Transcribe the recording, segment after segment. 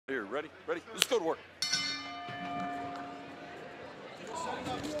Here, ready? Ready? Let's go to work.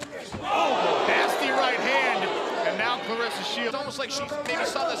 Oh, nasty right hand. And now Claressa Shields. It's almost like she maybe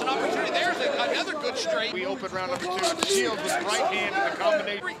saw this as an opportunity. There's another good straight. We open round number 2. Shields with right hand in the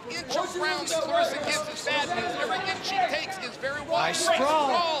combination. Every inch of ground that Claressa gets is bad news. Every inch she takes is very wide. Nice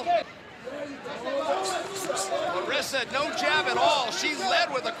sprawl. Claressa, no jab at all. She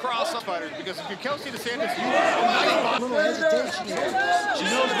led with a cross. Fighters, because if you're Kelsey DeSantis, you A little hesitation here. She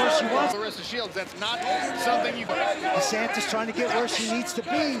knows where she wants. Claressa Shields, that's not something you... DeSantis trying to get where she needs to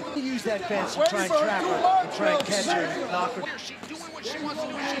be. Use that fence and try and trap her, and try and catch her and knock her. She's doing what she wants to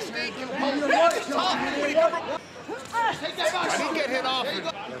do. She's staying composed. That's tough. When you cover... I didn't get hit off.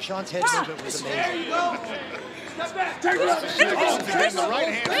 Yeah, Sean's head movement was amazing. The right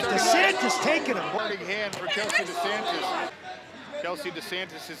hand. DeSantis taking him. Warning hand for Kelsey DeSantis. Kelsey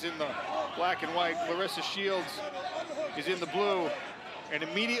DeSantis is in the black and white. Claressa Shields is in the blue. And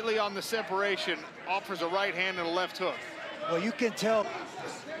immediately on the separation, offers a right hand and a left hook. Well, you can tell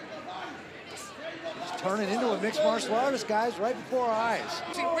he's turning into a mixed martial artist, guys, right before our eyes.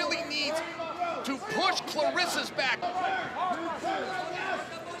 She really needs to push Claressa's back.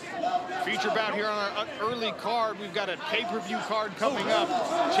 Feature bout here on our early card. We've got a pay-per-view card coming up.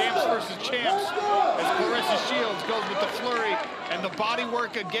 Champs versus champs. As Claressa Shields goes with the flurry and the body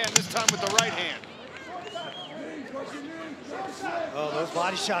work again, this time with the right hand. Oh, those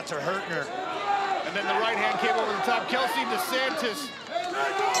body shots are hurting her. And then the right hand came over the top. Kelsey DeSantis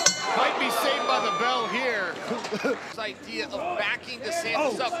might be saved by the bell here. This idea of backing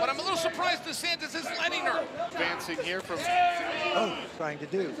DeSantis up, but I'm a little surprised DeSantis is letting her. Advancing here from... Trying to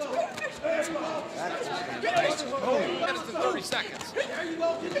do. Minutes and 30 seconds.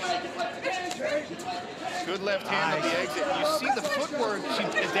 Good left hand on the exit. You see the footwork. She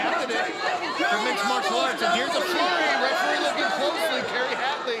adapted it for mixed martial arts. And here's a flurry. Referee looking closely. Kerry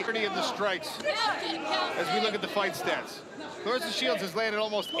Hatley in the strikes as we look at the fight stats. Claressa Shields has landed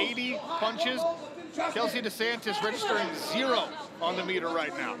almost 80 punches. Kelsey DeSantis registering 0 on the meter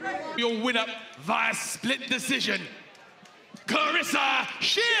right now. Your winner via split decision, Claressa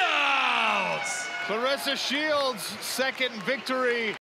Shields! Claressa Shields' second victory.